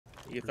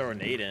You can throw a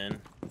nade in, and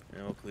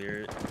we'll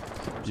clear it.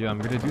 Yeah, I'm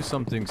gonna do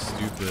something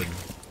stupid.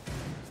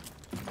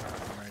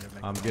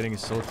 I'm getting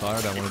so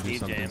tired. I want to do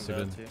something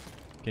stupid.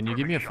 Can you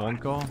give me a phone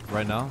call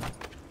right now?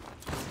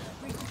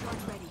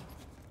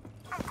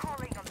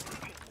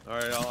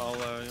 Alright, I'll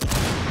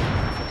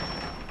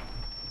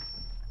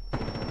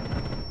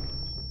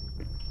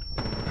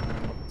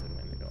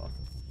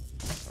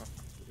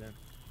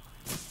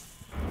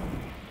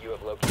You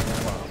have located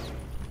the bomb.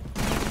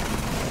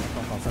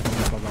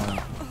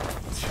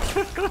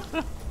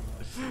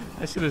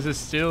 That shit is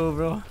just chill,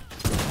 bro.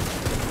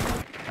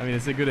 I mean,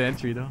 it's a good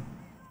entry, though.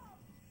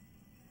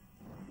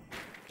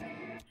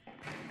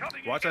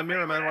 watch that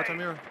mirror, man. Watch that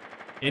mirror.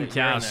 In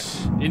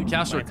cash. In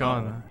cash or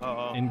con?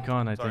 In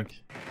con, I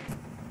think.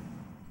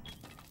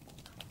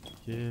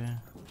 Yeah.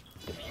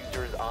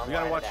 Diffuser is online. We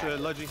gotta watch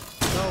Ludgy.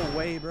 No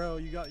way, bro.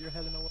 You got your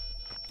head in the way.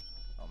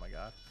 Oh my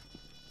god.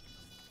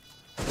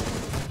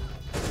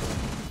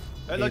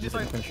 Hey, Ludgy's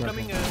like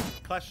coming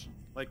clash.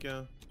 Like,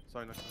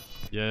 sorry, no.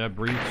 Yeah,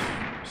 breach.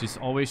 She's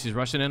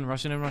rushing in.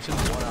 Nice. Nice.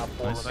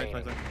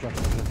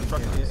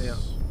 Yeah.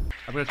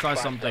 I'm gonna try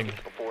something.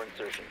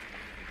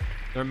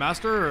 They're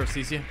master or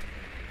CC?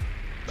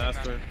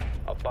 Master.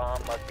 A bomb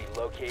must be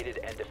located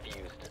and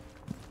defused.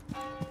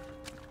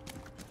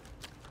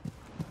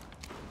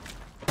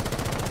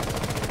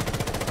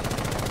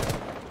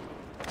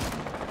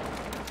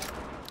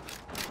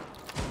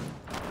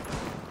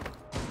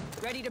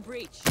 Ready to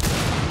breach.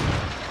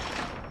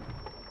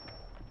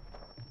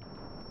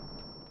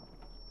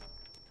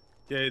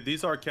 Yeah,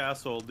 these are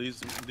castle.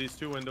 These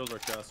two windows are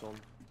castle.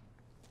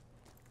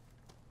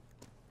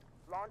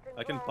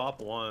 I can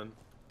pop one.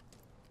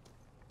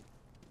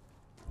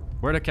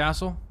 Where the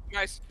castle?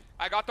 Nice.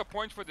 I got the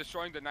points for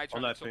destroying the nitro.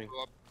 On that thing.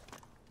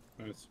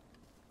 Nice.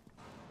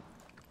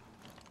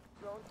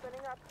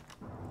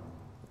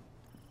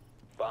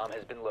 Bomb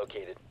has been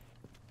located.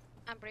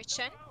 I'm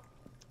breaching.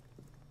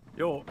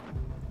 Yo,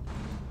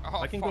 Oh,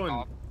 I can go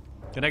in.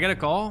 Can I get a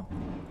call?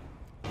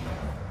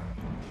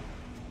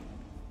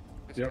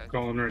 Yep,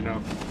 calling right now.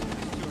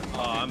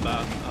 Oh, I'm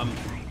bad. I'm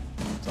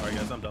sorry,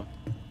 guys. I'm dumb.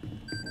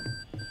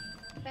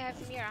 They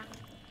have Mira.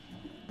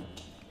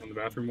 On the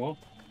bathroom wall?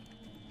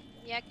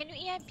 Yeah, can you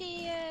EMP?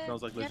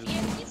 Sounds like you have legit.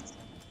 EMPs?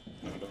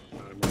 No, I don't.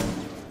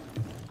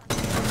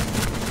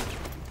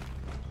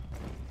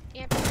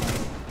 EMP.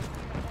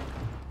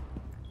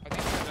 I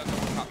think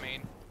that's top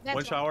main.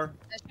 One shower.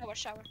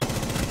 Shower.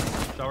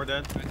 Shower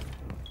dead.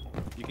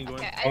 You can go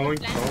Okay, in. I will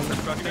plan.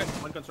 Construction.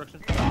 One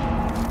construction.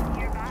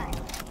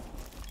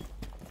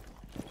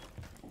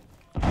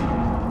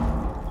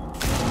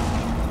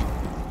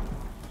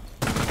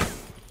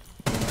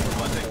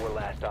 Four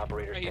last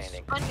operator Nice.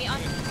 standing. On me.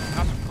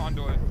 Have some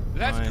conduit.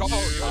 Let's Nice. go.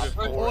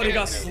 Oh, they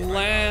got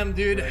slammed,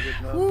 dude.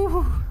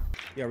 Woo.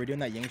 Yeah, we're doing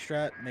that Ying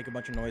strat. Make a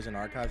bunch of noise in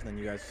archives, and then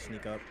you guys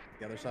sneak up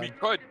the other We side.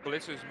 could.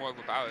 Blitz is more of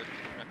a ballad.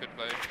 I could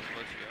play.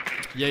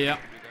 Yeah.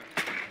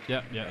 Do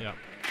that.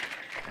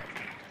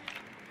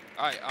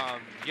 Alright,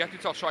 you have to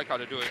tell Strike how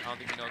to do it. I don't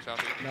think he knows how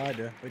to. No, I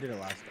do. We did it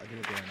last. I did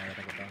it during there. I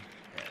think I'm done.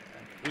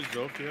 Who's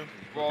Zofia?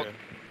 Well, Okay.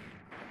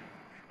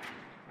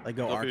 Like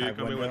go Zofia, you archive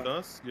coming window. with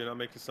us? You're not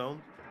making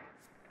sound?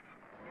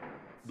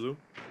 Blue?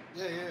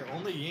 Yeah,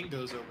 only Ying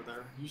goes over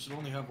there. You should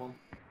only have one.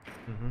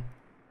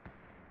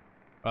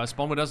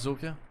 Spawn with us,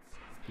 Zofia.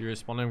 You're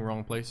spawning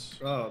wrong place.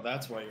 Oh,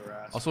 that's why you were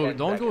asking. Also,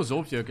 don't go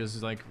Zofia, because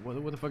it's like,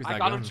 what the fuck is I that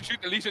got gun? him to shoot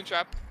the Legion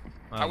trap.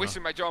 I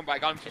wasted my drone, but I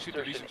got him to shoot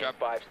the Legion trap.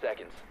 5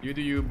 seconds. You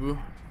do you, boo.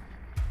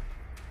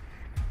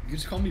 You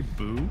just call me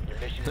Boo? Your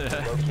mission is to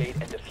locate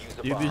and defuse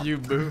a You bomb. do you,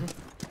 boo.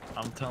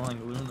 I'm telling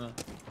Luna.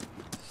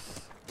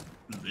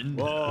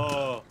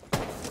 Whoa!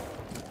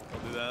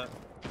 Don't do that.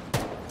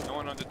 No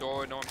one on the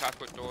door, no one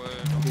passport door.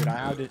 Dude, I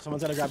have it.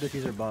 Someone's gotta grab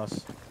diffuser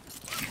bus.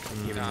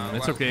 Nah,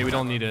 It's okay, we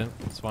don't need it.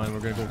 It's fine, we're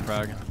gonna go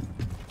frag.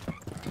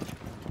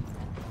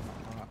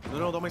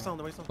 No, don't make sound.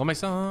 Don't make sound. Don't make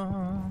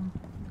sound.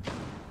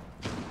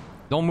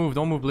 Don't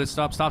move, Blitz.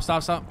 Stop.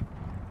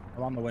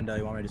 I'm on the window.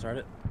 You want me to start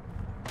it?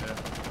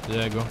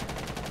 Yeah, go.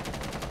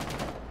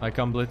 I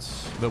come,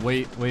 Blitz. But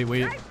wait.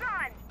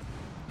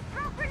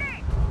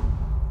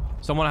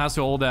 Someone has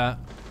to hold that.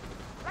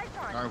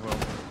 I will.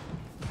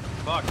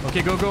 Fuck.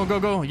 Okay,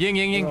 go.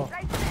 Ying. Oh.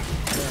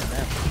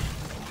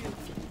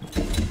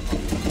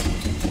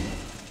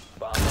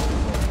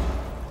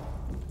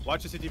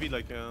 Watch the CTV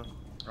like,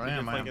 I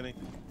am.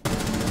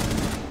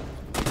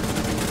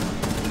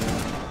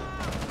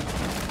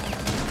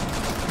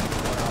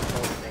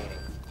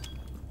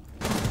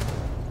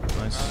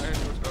 Nice.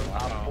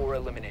 Op 4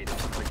 eliminated.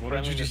 What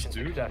did you just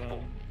do?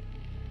 Successful.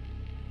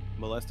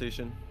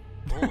 Molestation.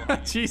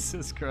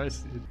 Jesus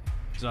Christ, dude.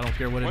 So I don't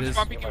care what it Once is.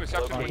 stop peeking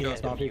reception Locate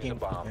window. and defuse the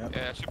bomb. Yep.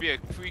 Yeah, it should be a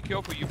free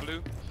kill for you,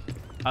 Blue.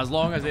 As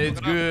long as it's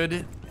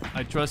good,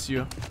 I trust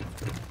you.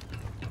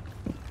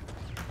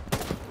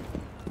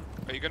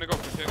 Are you gonna go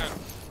for chicken?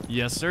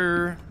 Yes,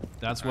 sir.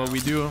 That's what we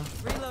do.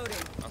 Reloading.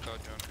 I'll throw a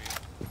drone for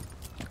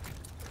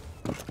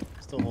you.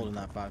 Still holding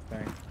that 5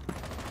 thing.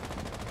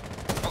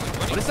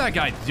 What is that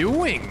guy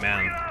doing,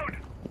 man?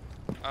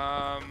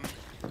 I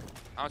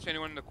don't see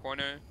anyone in the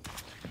corner.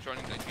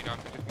 joining the G down.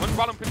 One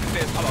bottom pit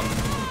stairs.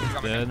 Hello. You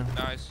got me. Dead.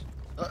 Nice.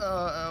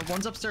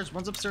 One's upstairs.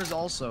 One's upstairs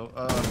also.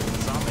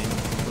 Zombie.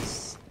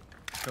 Was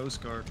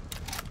Coast Guard.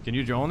 Can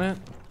you drone it?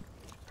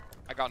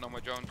 I got no more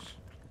drones.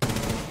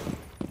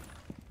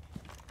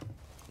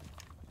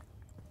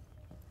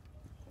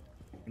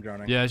 I'm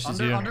drowning. Yeah, she's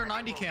here. Under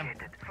 90 cam.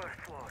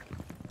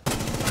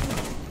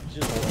 She's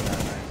just holding that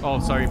nice. Oh,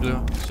 sorry,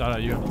 Blue. Shout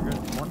out you.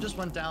 One just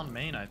went down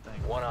main, I think.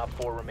 1 op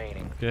 4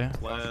 remaining. Okay,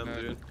 Slam,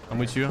 dude. I'm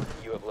with you.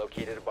 You have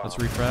located a bomb. Let's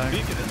refrag.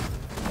 Peek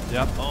it.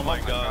 Yep. Oh my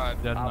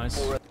god. Dead, nice.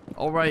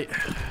 All right,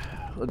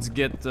 let's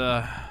get.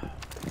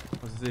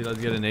 Let's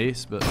get an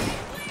ace, but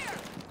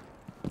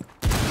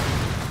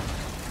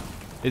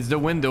it's the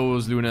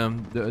windows, Luna.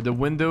 The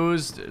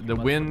windows. The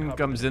wind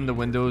comes in the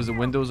windows. The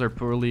windows are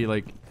poorly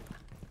like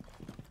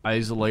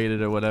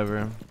isolated or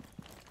whatever.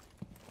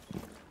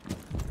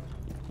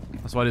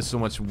 That's why there's so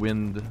much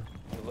wind.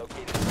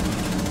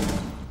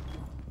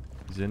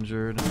 He's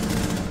injured.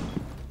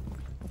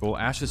 Oh,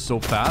 Ash is so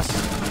fast.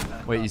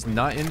 Wait, he's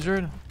not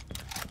injured?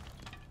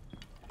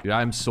 Dude,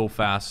 I'm so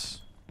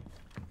fast.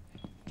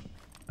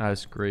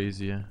 That's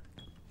crazy.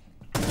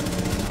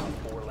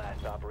 4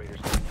 last operators.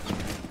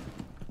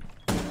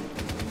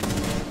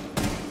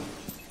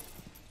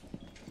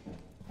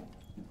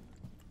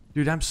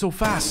 Dude, I'm so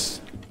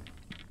fast.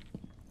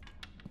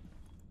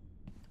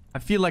 I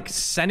feel like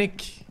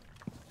Scenic.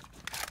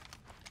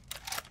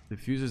 The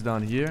fuse is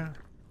down here.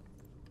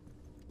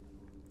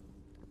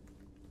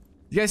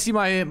 You guys see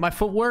my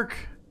footwork?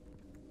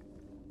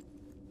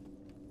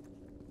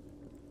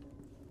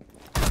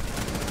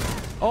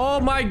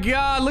 Oh my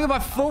god, look at my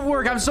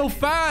footwork. I'm so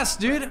fast,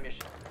 dude.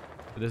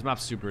 But this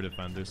map's super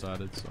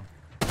defender-sided, so.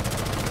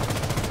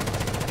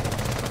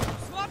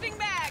 Swapping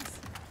bags.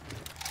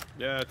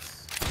 Yeah,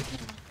 it's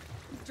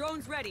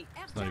Drones ready.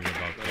 It's not even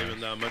about not even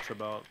that much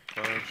about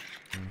Flash.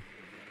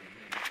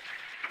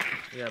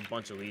 We got a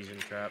bunch of Legion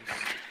traps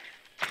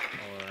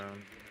all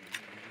around.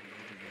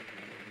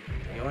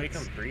 You want to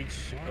come breach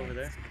over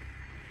there?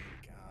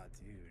 God,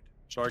 dude.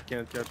 Shark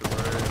can't catch a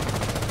bird.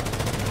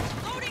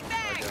 Loading I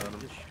bag. got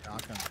him.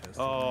 Shotgun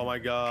pistol. Oh my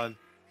god.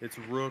 It's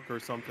Rook or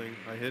something.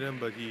 I hit him,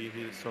 but he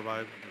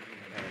survived.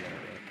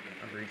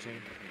 I'm breaching.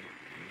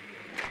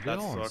 They're That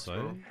all on sucks, site.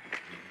 bro.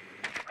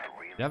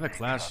 You have a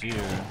clash here.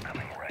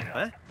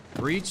 Huh?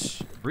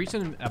 Breach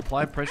and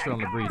apply pressure on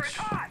the breach.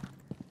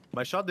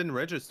 My shot didn't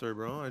register,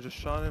 bro. I just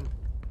shot him.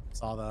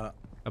 Saw that.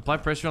 Apply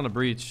pressure on the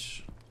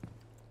breach.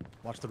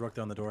 Watch the Rook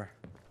down the door.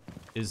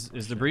 Is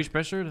the breach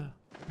pressured?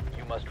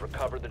 You must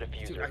recover the Dude,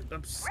 diffuser.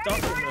 I'm stuck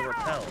in the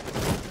rappel.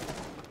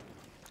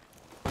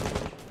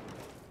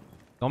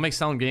 Don't make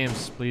sound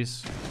games,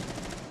 please.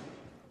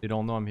 They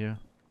don't know I'm here.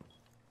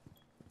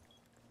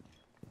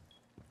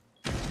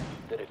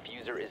 The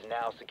diffuser is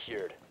now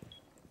secured.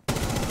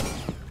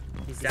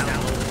 He's down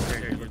low the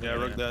stairs. Yeah,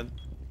 Rook dead.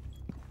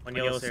 One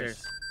yellow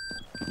stairs.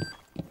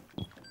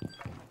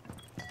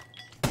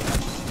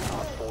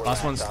 Op 4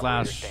 Last one's operator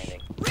Flash.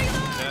 standing.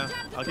 Yeah.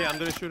 Okay, I'm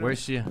gonna shoot her. Where is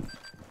she?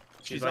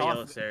 She's by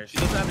yellow stairs. She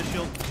doesn't have a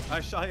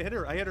shield. I hit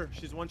her. I hit her.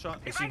 She's one shot.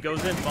 If she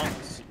goes in,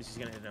 bumps. She's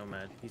gonna hit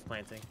Nomad. He's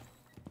planting.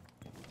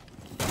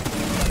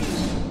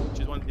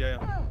 She's one. Yeah,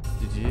 yeah.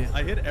 GG.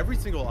 I hit every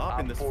single op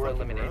in Op this 4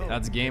 fucking eliminated.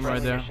 That's game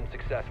right there. Mission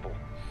successful.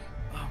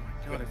 Oh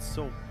my god, it's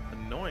so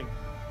annoying.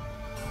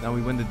 Now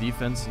we win the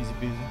defense, easy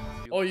peasy.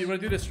 Oh, you wanna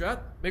do the strat,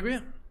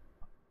 Bigby?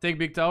 Take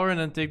big tower and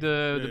then take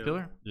the Yeah.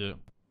 pillar? Yeah.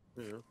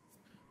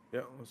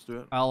 Yeah, let's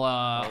do it. I'll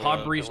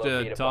hot breach the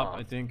locate a top, bomb.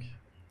 I think.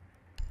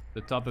 The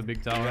top of big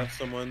We tower. have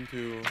someone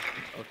to.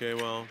 Okay,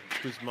 well,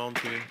 who's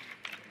Monty?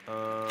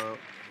 I'm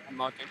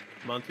mounting.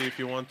 Monty, if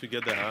you want to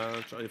get the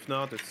hatch. If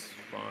not, it's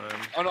fine.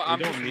 Oh no, We I'm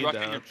don't just need rushing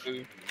the in hatch.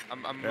 blue.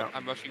 Yeah.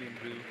 I'm rushing in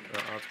blue.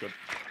 Yeah, that's good.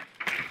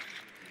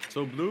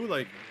 So blue,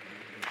 like,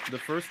 the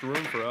first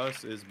room for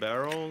us is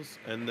barrels,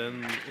 and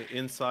then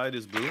inside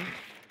is blue.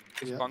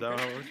 It's Is that bunker.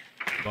 how it works?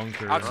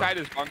 Bunker. Outside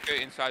is bunker,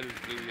 inside is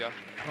blue, yeah.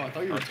 Oh, I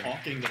thought you were Okay.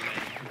 talking to me.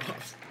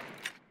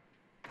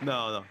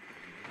 No.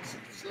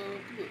 So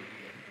blue.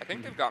 I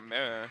think they've got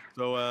mirror.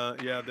 So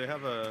yeah, they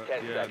have a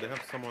 10 they seconds.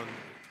 have someone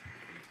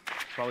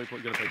probably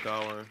gonna play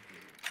tower.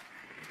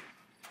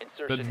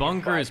 Insertion But in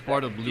bunker 5 is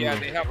part of seconds. blue. Yeah,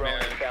 they have Drone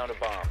mirror. found a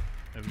bomb.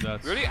 If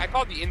that's Really? I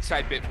called the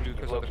inside bit blue You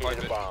because of the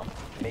located a carpet.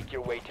 bomb. Make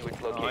your way to its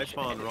Oh, location. I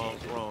spawned and wrong.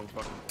 defuse it.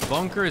 Fucking.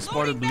 bunker is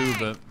part of Loading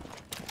blue, back.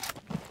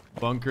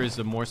 but bunker is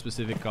a more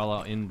specific call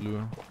out in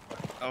blue.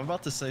 I'm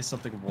about to say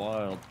something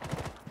wild.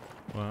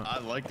 What? I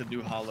like the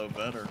new Hollow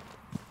better.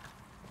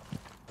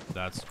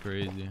 That's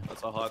crazy.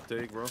 That's a hot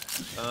take, bro.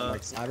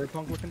 Like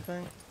cyberpunk looking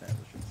thing? Yeah, this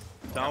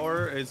shit's-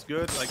 Tower is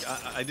good. Like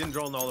I didn't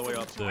drone all the way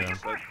up. Yeah.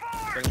 But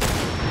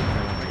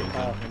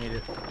Oh, we need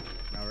it.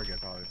 Now we're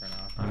good probably for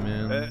now. I'm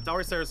in.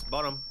 tower stairs,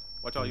 bottom.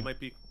 Watch out, you might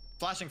peek.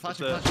 Flashing,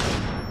 flashing, It's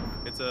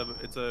a- flashing.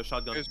 It's a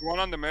shotgun. There's one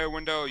on the mirror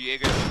window,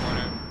 Jaeger in the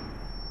corner.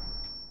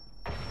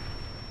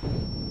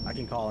 I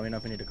can call. Let me know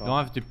if you need to call.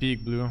 Don't have to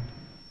peek blue.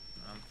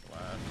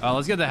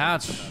 Let's get the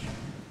hatch.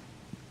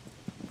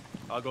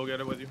 I'll go get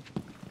it with you.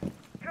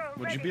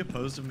 Would you be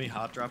opposed to me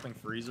hot dropping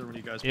freezer when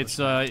you guys? It's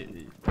push?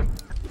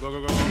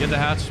 Go. get the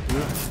hatch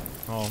blue.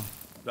 Oh,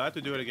 Do I have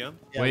to do it again?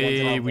 Yeah,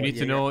 Wait, one's we on need to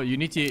Jaeger. know. You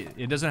need to.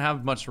 It doesn't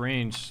have much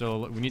range,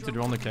 so we need to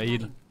drone the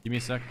Kaid. Give me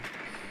a sec.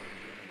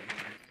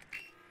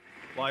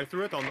 Well, I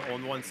threw it on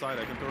one side.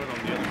 I can throw it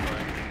on the other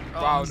side.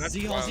 Wow, that's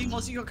Zeo,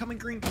 wild. Zeo, coming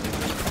green.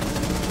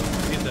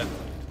 He's dead.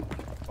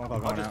 Phone call I'll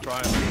going just out.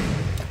 try it.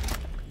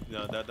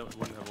 No, that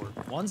wouldn't have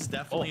worked. One's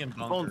definitely in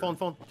bunker.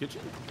 Phone.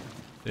 Kitchen?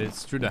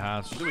 It's through the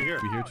hatch. What do we hear?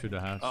 We hear through the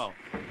hatch. Oh.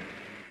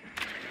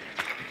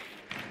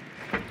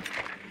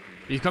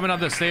 He's coming up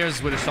the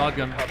stairs with a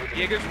shotgun.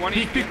 Jaeger's one.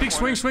 Peek,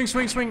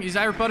 swing. He's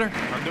Harry Potter.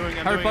 I'm doing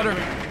it. Harry Potter.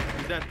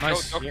 He's dead.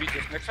 Nice. Don't beat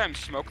this. Next time,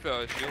 smoke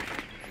the shield.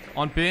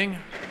 On ping.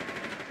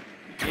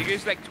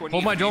 Jaeger's like 20.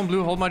 Hold my drone,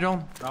 Blue. Hold my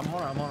drone. I'm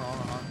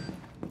on.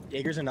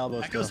 Jaegers and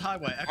elbows. Echo's still.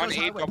 highway. On Echo's A,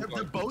 highway. double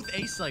They're both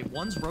A site.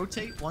 One's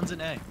rotate, one's an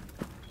A.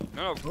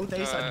 No, Both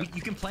A side.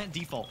 You can plant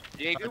default.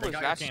 Jaeger They was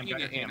got last your cam, seen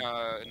got your in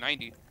cam.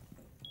 90.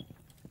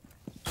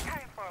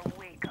 Time for a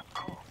wake-up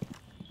call.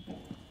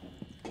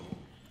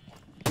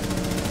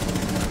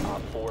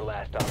 Op 4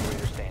 last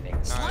operator standing.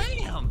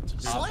 Slammed!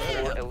 Op 4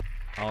 Slammed!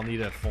 I'll need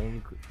a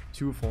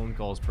two phone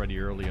calls pretty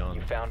early on.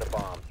 You found a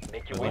bomb.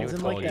 Make your way One's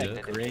to One's its in like call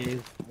that you.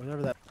 grave,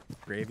 whatever that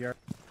graveyard.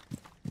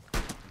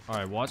 All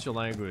right, watch your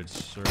language,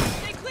 sir.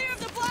 Stay clear of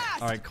the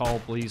blast! All right, call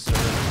please, sir.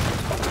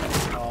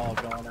 Call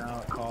going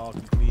out. Call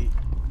complete.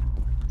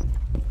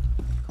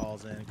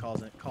 Calls in. Call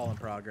in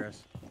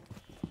progress.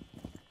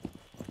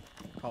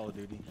 Call of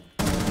Duty.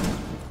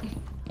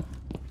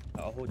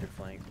 I'll hold your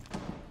flank.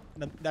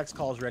 Next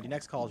call's ready.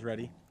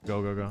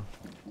 Go.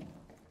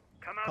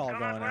 Call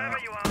going out.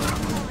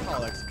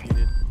 Call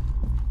executed.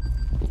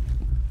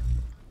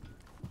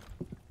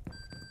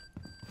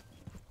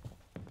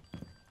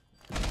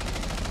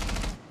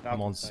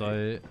 I'm on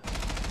site.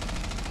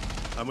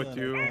 I'm with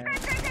you.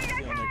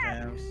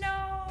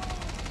 No!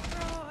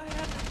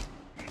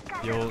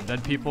 Yo,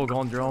 dead people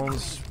going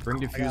drones. Bring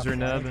diffuser,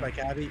 Neb. Like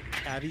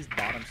Abby's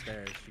bottom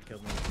stairs. She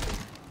killed me.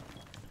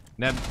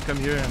 Neb, come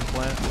here and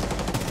plant.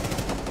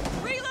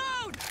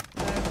 Reload!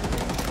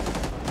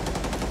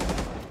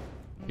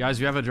 Guys,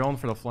 we have a drone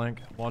for the flank.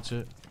 Watch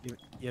it. You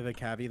have a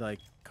cabbie like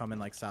coming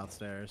like south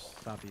stairs,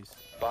 southeast.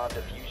 bomb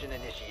diffusion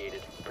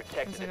initiated.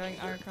 Protect the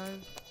diffuser.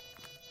 archive.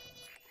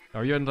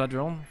 Are you in that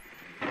drone?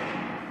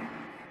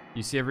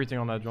 You see everything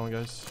on that drone,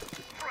 guys.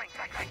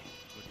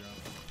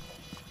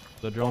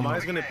 The Oh, drone.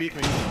 mine's gonna peek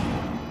me.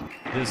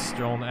 This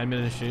drone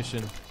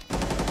administration. Op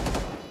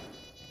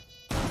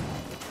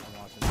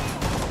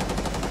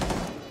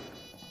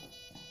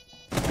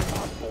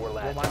 4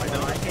 last operator.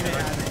 We'll might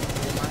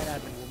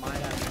admin.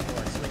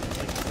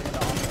 Swing it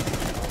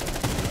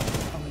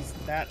off. Oh, he's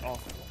that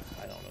off.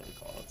 I don't know what to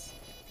call it.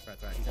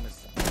 That's right. He's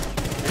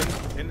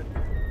in a...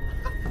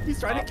 He's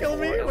trying to kill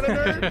me. What a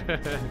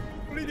nerd.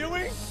 What are you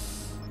doing?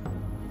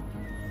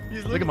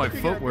 He's Look at my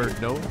looking footwork,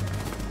 though.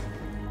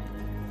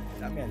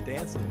 That man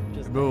dancing.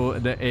 Just Bro,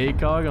 the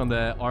ACOG on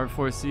the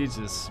R4C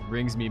just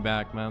brings me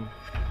back, man.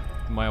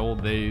 To my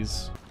old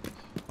days.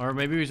 Or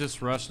maybe we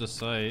just rush the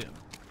site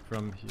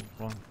from here.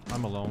 Well,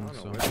 I'm alone, I don't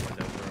so. know where the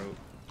window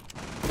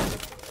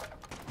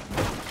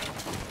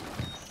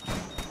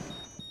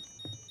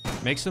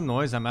broke. Make some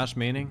noise, I'm mash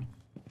maining.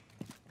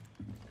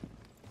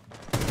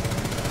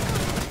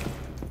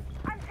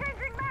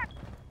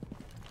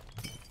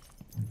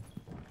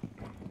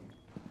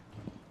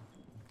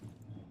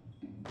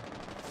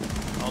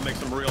 I'll make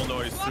some real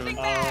noise soon.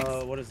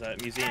 What is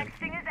that? Museum.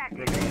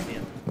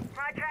 Museum.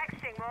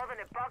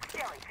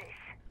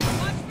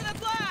 Watch for the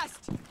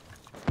blast!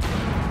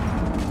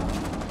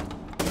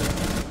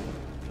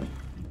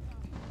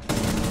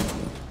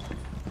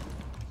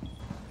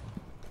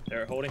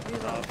 They're holding from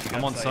top. You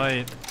I'm got on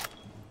site.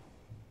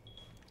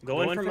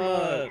 Go in from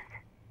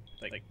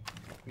like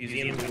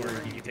museum to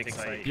where you take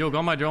site. Yo, go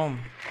on my drone.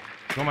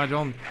 Go on my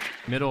drone.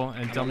 Middle,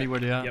 and tell me where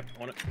they at. Yep,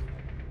 on it.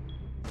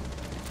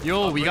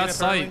 Yo, we got it,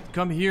 sight. apparently.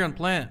 Come here and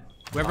plant.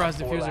 Whoever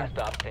has Op 4 diffuser. last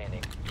stop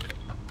standing.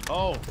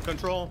 Oh,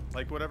 control.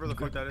 Like whatever the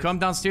fuck that is. Come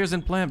downstairs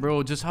and plant,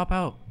 bro. Just hop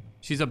out.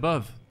 She's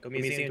above. Go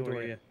museum to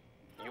where you.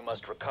 You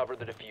must recover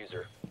the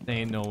diffuser. There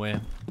ain't no way.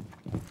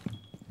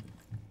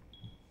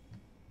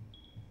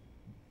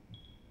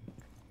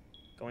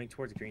 Going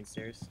towards green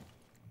stairs.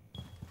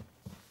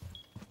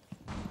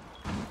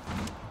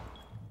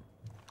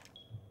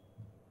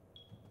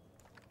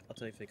 I'll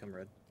tell you if they come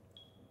red.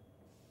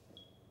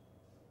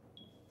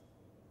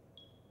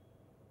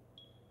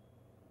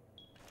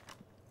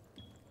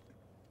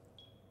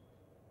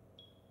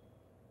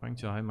 Trying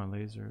to hide my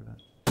laser.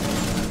 There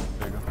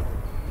you go.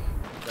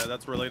 Yeah,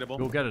 that's relatable.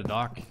 Go get a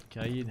doc,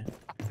 Kaid.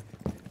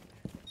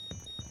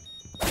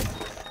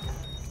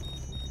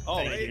 Oh,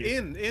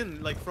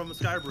 in, like from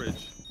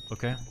Skybridge.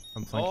 Okay,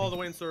 I'm flanking. All the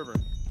way in server.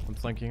 I'm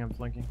flanking.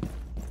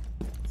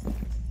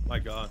 My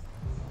god.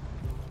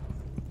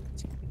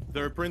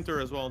 They're a printer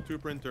as well, 2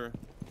 printer.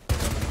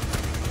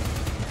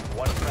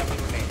 One friendly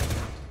remaining.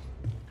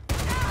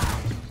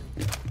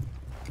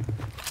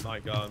 My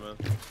god, man.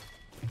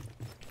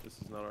 This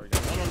is not our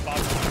game. One on the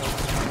bottom.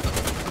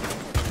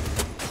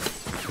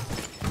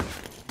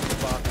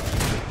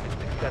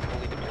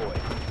 Successfully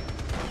deployed.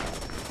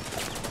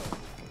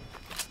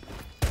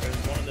 There's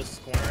one in this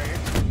corner.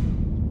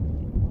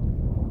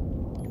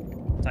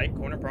 Tight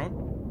corner prone.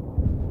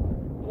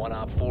 1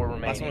 op 4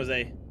 remaining. Last one was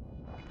A.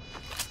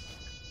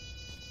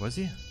 Was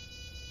he?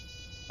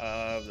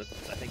 I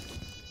think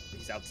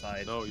he's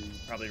outside. No, you...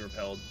 Probably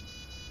repelled.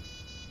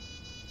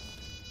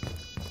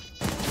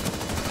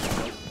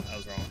 Nope, I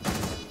was wrong.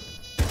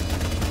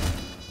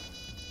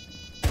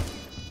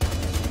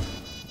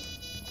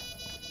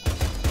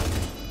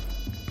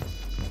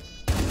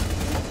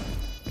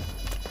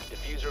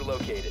 Diffuser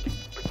located.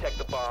 Protect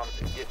the bombs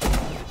and disable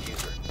the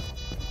diffuser.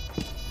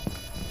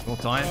 No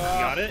time. You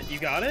got it? You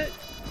got it?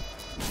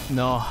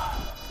 No.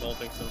 Don't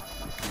think so.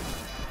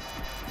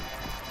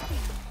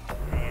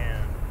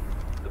 Man.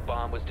 The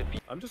bomb was defused.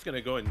 I'm just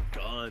gonna go and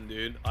gun,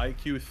 dude.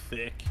 IQ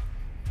thick.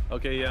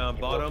 Okay, yeah,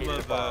 bottom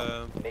of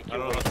I don't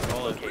know how to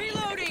call it.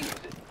 Reloading.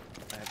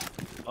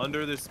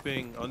 Under this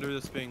ping,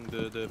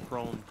 the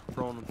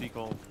prone peak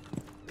hole.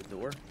 The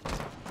door?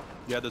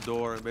 Yeah, the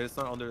door, but it's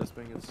not under this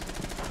ping. It's...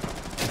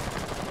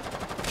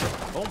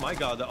 Oh my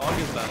god, the AUG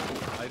is back.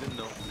 I didn't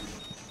know.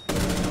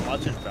 I'm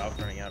watching Valk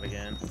running out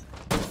again.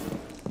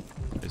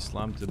 I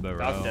slammed the barrel.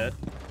 Valk dead.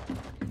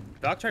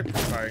 Valk tried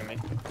firing me.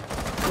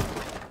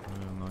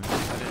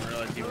 Nice. I didn't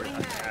realize you were.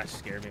 Ash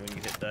scared me when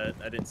you hit that.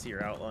 I didn't see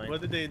your outline.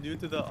 What did they do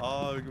to the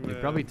AUG, man? They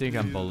probably think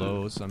I'm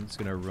below, so I'm just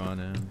gonna run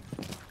in.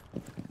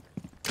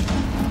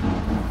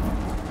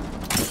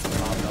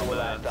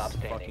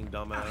 Fucking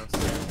dumbass.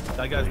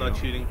 That guy's not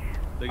cheating.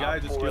 The guy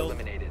just killed.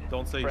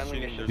 Don't say he's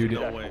cheating. There's Dude,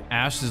 no way.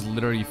 Ash is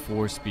literally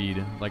 4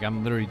 speed. Like,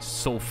 I'm literally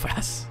so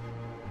fast.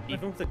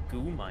 Even with a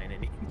goo mine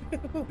in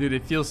it. Dude,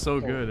 it feels so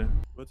good.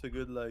 What's a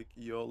good, like,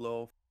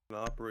 YOLO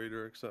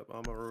operator except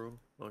Amaru?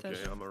 Okay,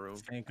 Amaru.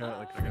 Think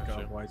like think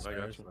of white I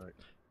got stairs. you. Like,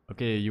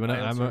 Okay, you wanna?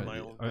 I answered my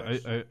own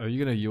question. Are you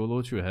gonna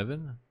YOLO through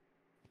heaven?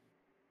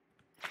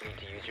 You need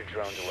to use your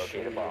drone to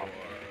locate a bomb.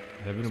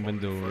 Heaven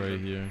window right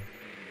here.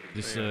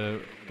 Just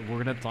we're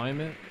gonna time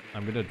it.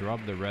 I'm gonna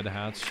drop the red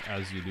hatch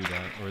as you do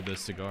that, or the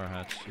cigar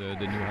hatch, the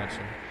new hatch.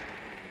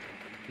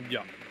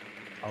 Yeah.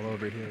 all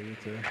over here, you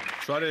too.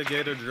 Try to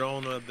get a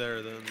drone up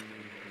there then,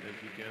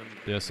 if you can.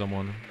 Yeah,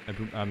 someone.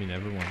 I mean,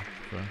 everyone.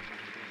 Sure.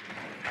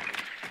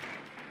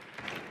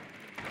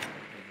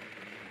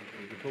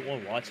 You could put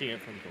one watching it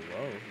from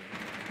below.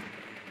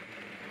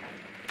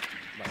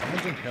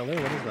 Imagine pillar.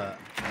 What is that?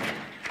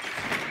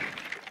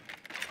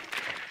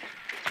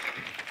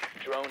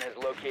 Drone has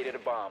located a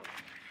bomb.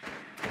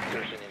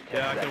 Insertion in 10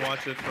 Yeah, I can seconds.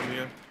 watch it from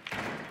here.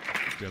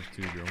 You have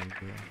 2 drones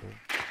there.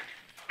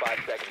 5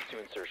 seconds to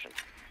insertion.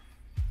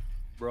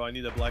 Bro, I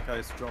need a black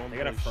ice drone. They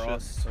got a Holy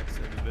frost. shit, that's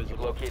You've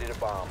invisible. located a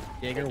bomb.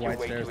 Jaeger, Make your white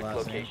way stairs to its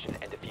last name. location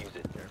and defuse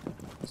it.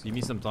 So give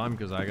me some time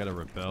because I gotta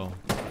repel.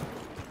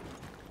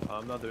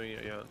 I'm not doing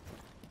it yet.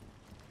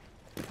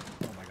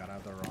 Oh my god, I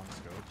have the wrong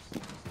scopes.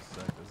 This is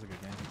sick. This is a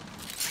good game.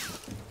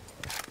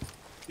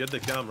 Get the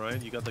cam, right?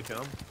 You got the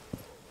cam?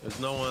 There's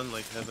no one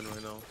like heaven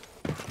right now.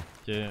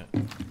 Yeah.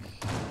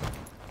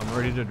 I'm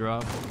ready to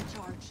drop.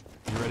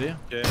 You ready?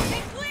 Yeah,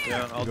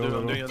 yeah, I'm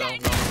doing it now.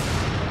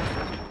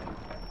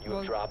 You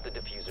have dropped the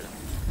diffuser.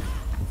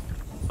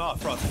 Oh,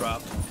 frost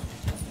trap.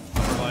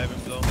 I'll revive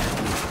him though.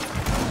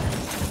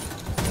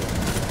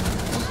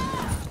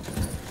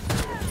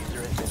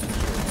 Diffuser has been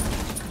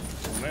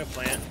secured. I'm gonna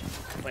plant.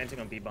 I'm planting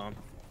on B-bomb.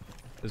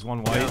 There's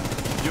one white.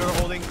 Yeah. You're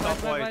holding top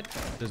white.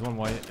 There's one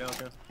white. Yeah,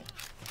 okay.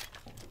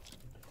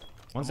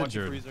 One's I'm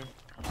watching injured. freezer.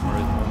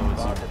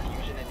 Bomb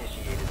diffusion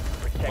initiated.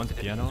 Protect One's the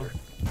piano. diffuser.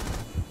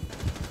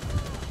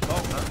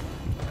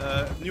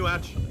 Oh, new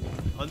hatch.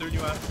 Under new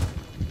hatch.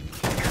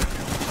 4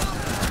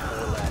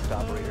 last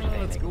operators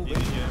standing.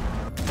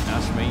 Yeah.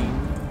 Ash main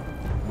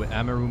with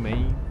Amaru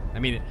main. I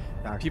mean,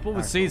 people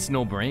would say it's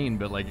no brain,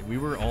 but like we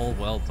were all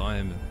well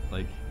timed.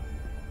 Like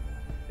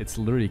it's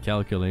literally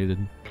calculated.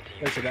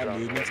 Wait, so that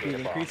movement speed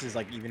increase is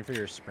like even for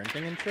your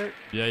sprinting and shit?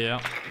 Yeah, yeah.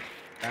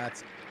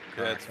 That's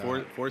Yeah, it's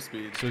four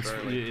speed. So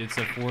apparently. it's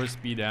a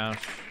 4-speed Ash.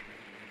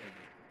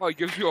 Oh, it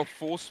gives you a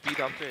full speed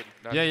upgrade.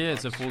 That's Yeah, yeah,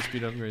 it's a nuts. full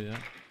speed upgrade. Yeah.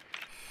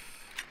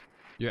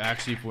 You're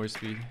actually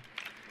 4-speed.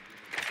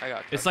 I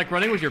got It's that. like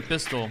running with your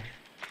pistol,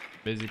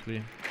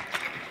 basically.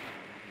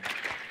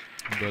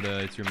 But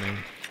it's your main.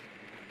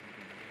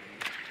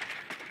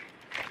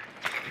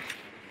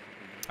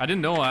 I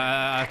didn't know.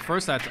 At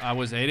first, I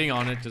was hating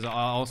on it because I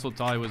also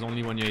thought it was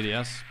only when you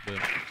ADS, but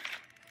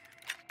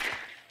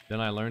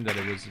then I learned that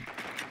it was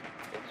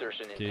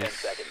Insertion in the 10 case,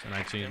 seconds. and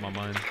I changed my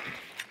mind.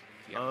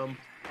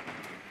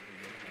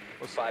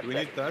 With 5 Do we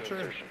need seconds to Thatcher?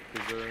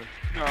 insertion.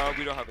 No,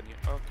 we don't have any.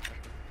 Oh.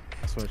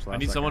 I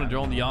need someone to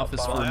drone the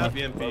office for I have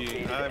me.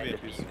 BMP. I have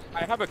BMPs. I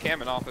have a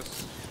cam in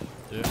office.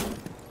 Yeah.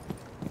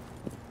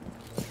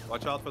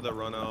 Watch out for the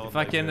run out. If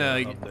I can,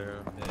 up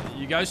there.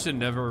 you guys should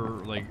never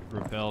like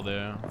repel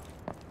there.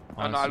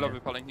 Oh, no, I love honestly.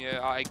 repelling here.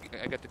 I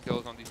get the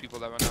kills on these people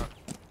that run out.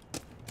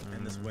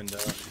 in this window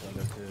too.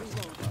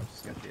 I'll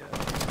just get the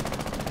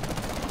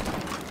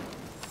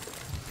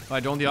I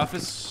drone the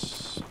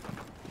office.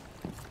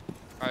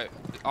 Alright,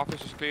 the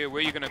office is clear.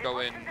 Where are you gonna go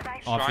in?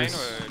 Shrine Office.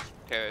 or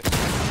terrace?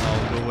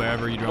 I'll go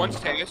wherever you drone. One's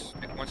terrace.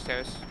 One's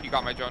terrace. You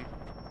got my drone.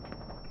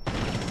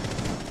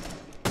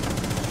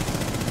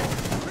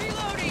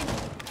 Reloading.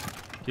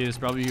 Okay, there's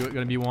probably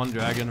gonna be one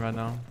dragon right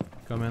now.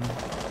 Come in.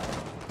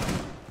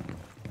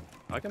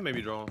 I can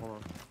maybe draw. Hold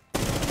on.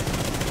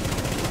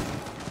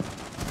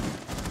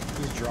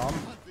 He's drum.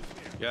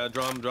 Yeah,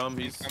 drum.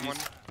 He's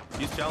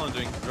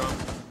challenging. Drum.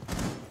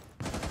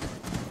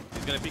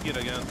 He's gonna peek it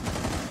again.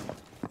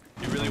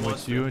 He really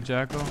wants you, to.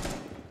 Jacko.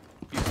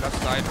 He's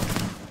left side.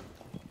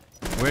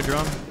 Where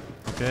drum?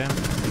 Okay,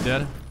 you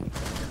dead?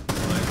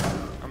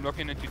 I'm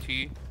looking into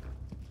T.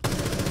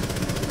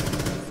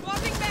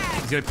 Swapping bags.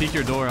 He's gonna peek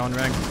your door on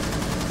rank.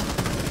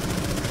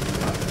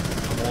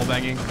 I'm wall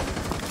banging.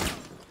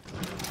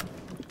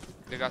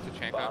 They got the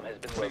Chanka. Bomb has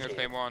been Putting a located.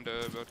 Claymore on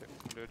the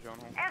John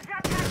hole.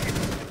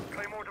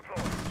 Claymore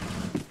deployed.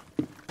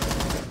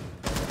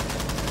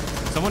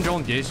 Someone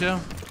drone Geisha?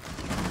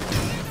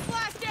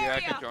 Blast Yeah, I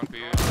area. can John for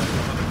you.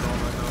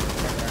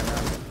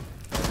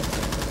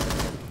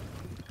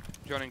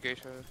 John and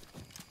Geisha.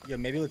 Yeah,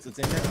 maybe let's in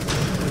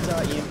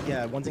there.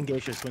 Yeah, one's in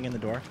Geisha, swing in the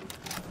door.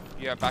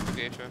 Yeah, back to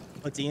Geisha.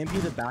 Let's EMP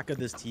the back of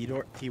this T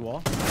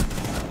wall.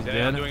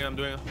 Yeah, I'm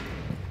doing it.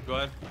 Go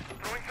ahead.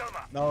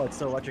 No, it's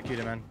still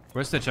electrocuted, man.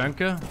 Where's the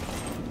Chanka?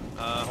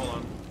 Hold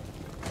on.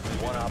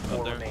 One op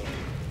 4 there. remaining.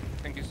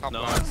 I think he's top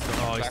No, left. it's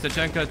still. Oh, it's the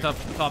Chanka, top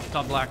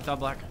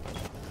black.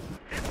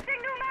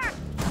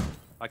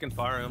 I can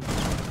fire him.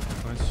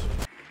 Nice.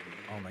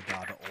 Oh my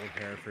god, the old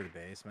Hereford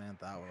base, man.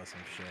 That was some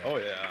shit. Oh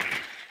yeah.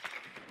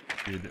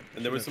 Dude.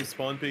 And there were some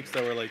spawn peaks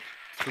that were like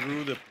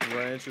through the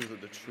branches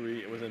of the tree.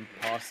 It was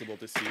impossible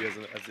to see as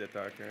the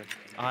attacker.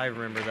 I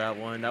remember that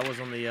one. That was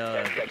on the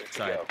 10 seconds to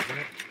side, go. wasn't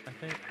it? I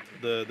think.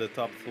 The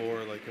top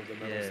floor, like of the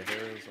metal Yeah.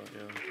 stairs.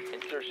 Yeah.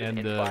 Insertion And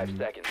in 5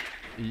 seconds.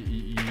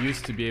 you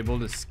used to be able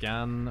to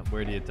scan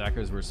where the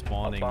attackers were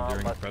spawning Bomb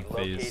during must be prep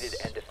located phase.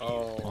 and defused.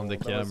 Oh, On the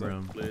that was a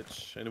camera.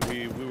 glitch, and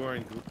we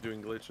weren't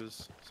doing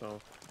glitches, so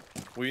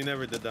we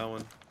never did that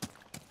one.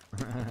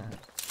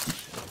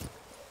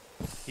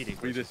 He did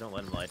We glitches, just- don't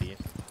let him lie to you.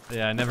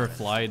 Yeah, I never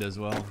flied as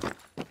well.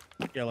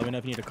 Yeah, let me know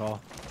if you need a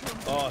call.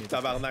 Oh,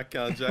 tabarnak,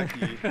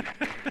 Jackie.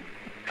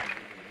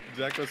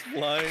 Jack was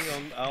flying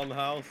on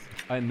house.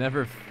 I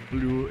never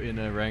flew in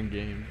a ranked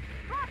game.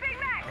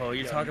 Oh,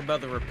 you're talking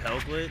about the repel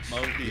glitch?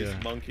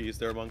 Monkeys,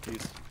 they're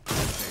monkeys.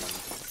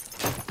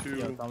 Two.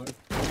 Yeah, tell me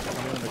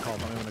when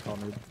to call,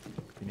 noob.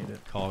 If you need it.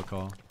 Call.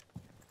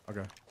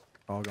 Okay.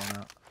 Call going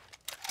out.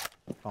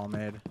 Call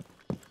made.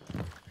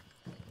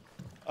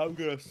 I'm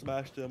gonna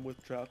smash them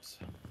with traps.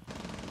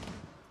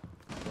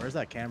 Where's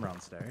that camera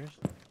on stairs?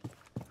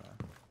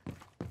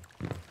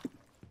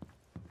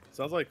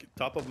 Sounds like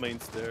top of main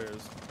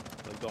stairs,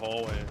 like the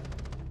hallway.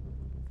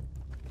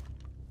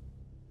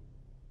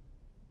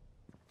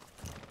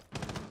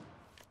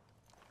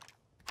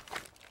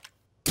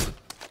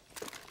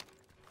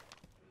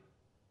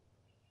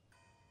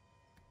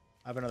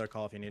 I have another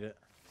call if you need it.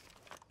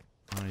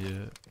 Oh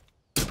yeah.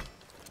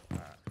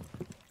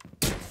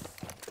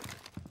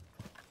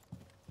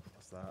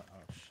 What's that? Oh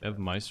They shit. have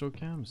Maestro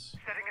cams?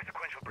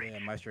 Yeah,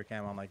 Maestro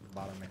cam on like the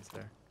bottom main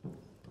stair.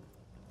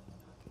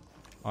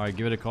 Alright,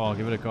 give it a call. All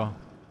going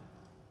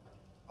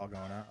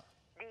out.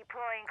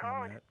 Deploying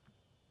Call code. mid.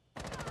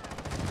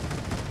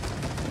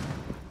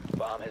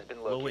 Bomb has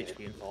been Low located.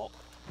 HP in vault.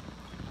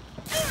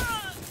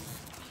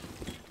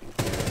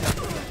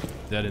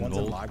 Dead in One's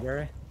in bolt.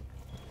 library.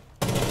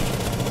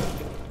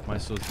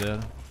 Maestro's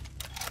dead.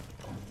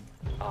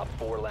 Op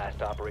 4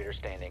 last operator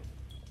standing.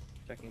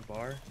 Checking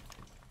bar.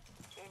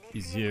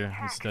 He's here.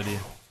 He's steady.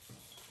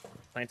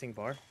 Planting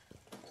bar.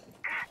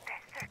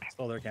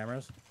 Stole their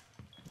cameras.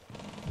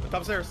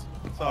 Top stairs.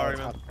 Sorry, it's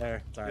man. up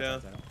there. Sorry, Yeah,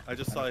 sorry. I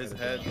just saw his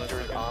head. Last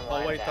Diffuser's second. online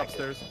Hallway, and top active.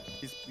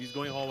 stairs. He's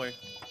going hallway.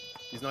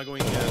 He's not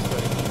going yet.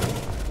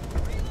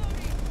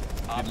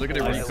 Op look at it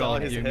 4 when you I saw call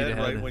his you need head a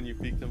right head. when you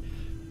peeked him.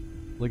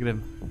 Look at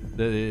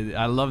him.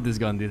 I love this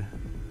gun, dude.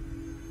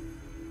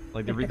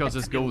 Like the recoil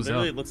just goes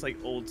Literally up. looks like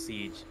old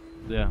Siege.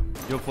 Yeah.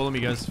 Yo, follow me,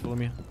 guys. Follow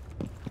me.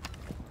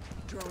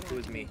 Who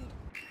is me?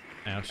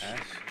 Ash. Ash?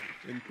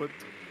 Input.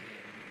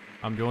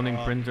 I'm droning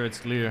printer. It's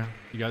clear.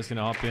 You guys can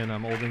hop in.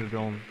 I'm holding the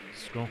drone.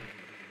 Let's go.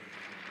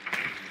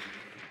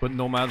 Put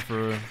nomad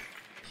for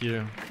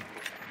here.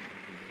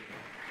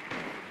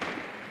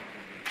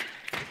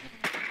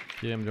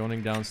 Okay, I'm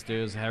droning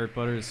downstairs. Harry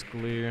Potter is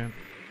clear.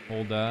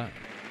 Hold that.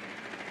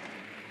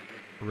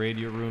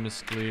 Radio room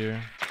is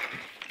clear.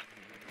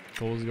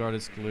 Coast Guard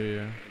is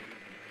clear.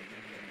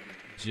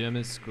 Gym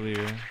is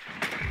clear.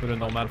 Put a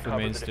nomad for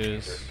main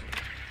stairs.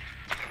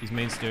 He's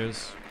main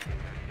stairs.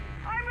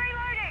 I'm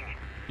reloading.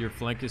 Your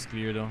flank is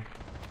clear though.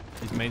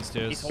 He's main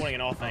stairs. He's holding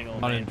an off angle.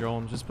 Not in man.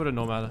 drone. Just put a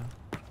nomad.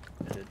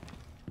 I did.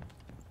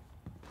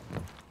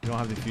 You don't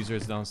have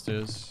diffusers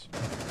downstairs.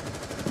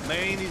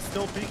 Man, he's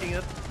still peeking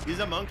it. He's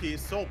a monkey.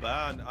 He's so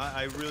bad.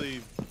 I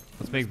really.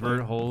 Let's make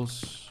vert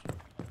holes.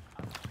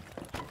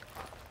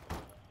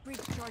 Breach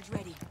charge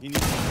ready. You need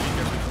to be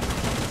careful.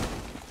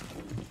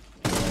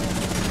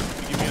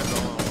 Give me a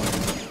draw.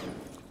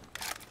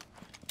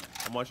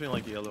 I'm watching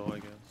like yellow, I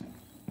guess.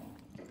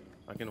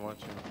 I can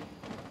watch him.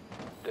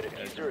 The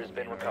diffuser has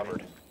been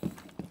recovered.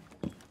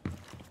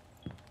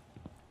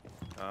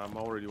 I'm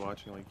already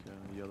watching like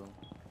yellow.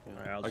 Yeah.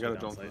 Alright, I'll I slow got a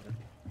down jump. slightly.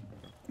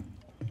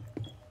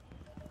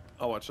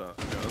 I'll watch that.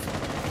 Yeah, that's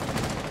fine.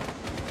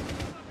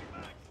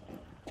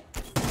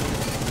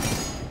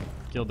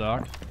 Kill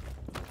Doc.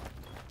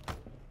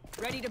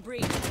 Ready to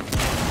breach. Oh,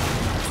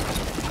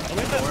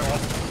 wait, that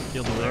Frost.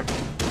 Kill the Doc.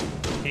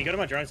 Can you go to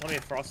my drone and tell me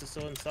if Frost is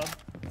still in sub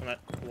on that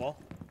wall?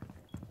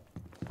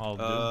 I'll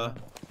do that.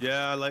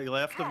 Yeah, like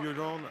left of your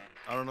drone.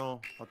 I don't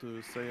know how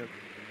to say it.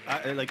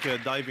 Like a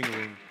diving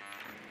room.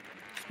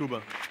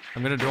 Scuba.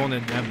 I'm gonna drone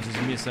it. Yeah, just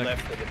give me a sec.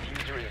 Left. The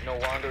diffuser is no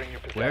longer in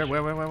your possession.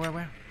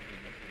 Where?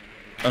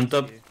 On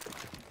top.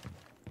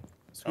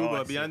 Scuba,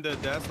 Oh, behind the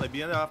desk, like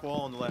behind the half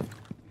wall on the left.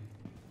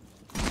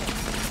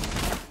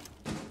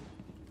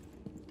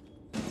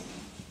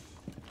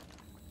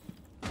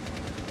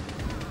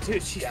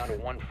 Dude, she's Down to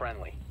one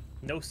friendly.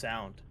 no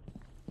sound.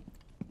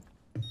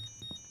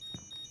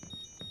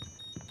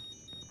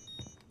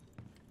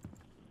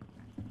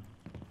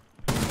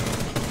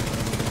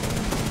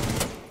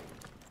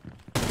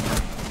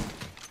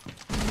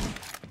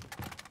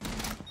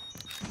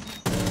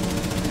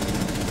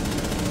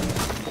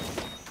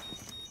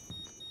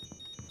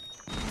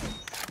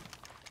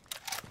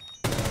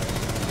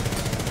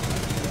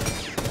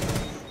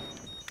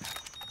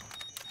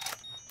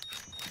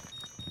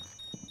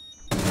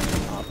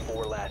 Op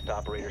 4 last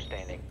operator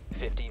standing.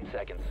 15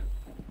 seconds.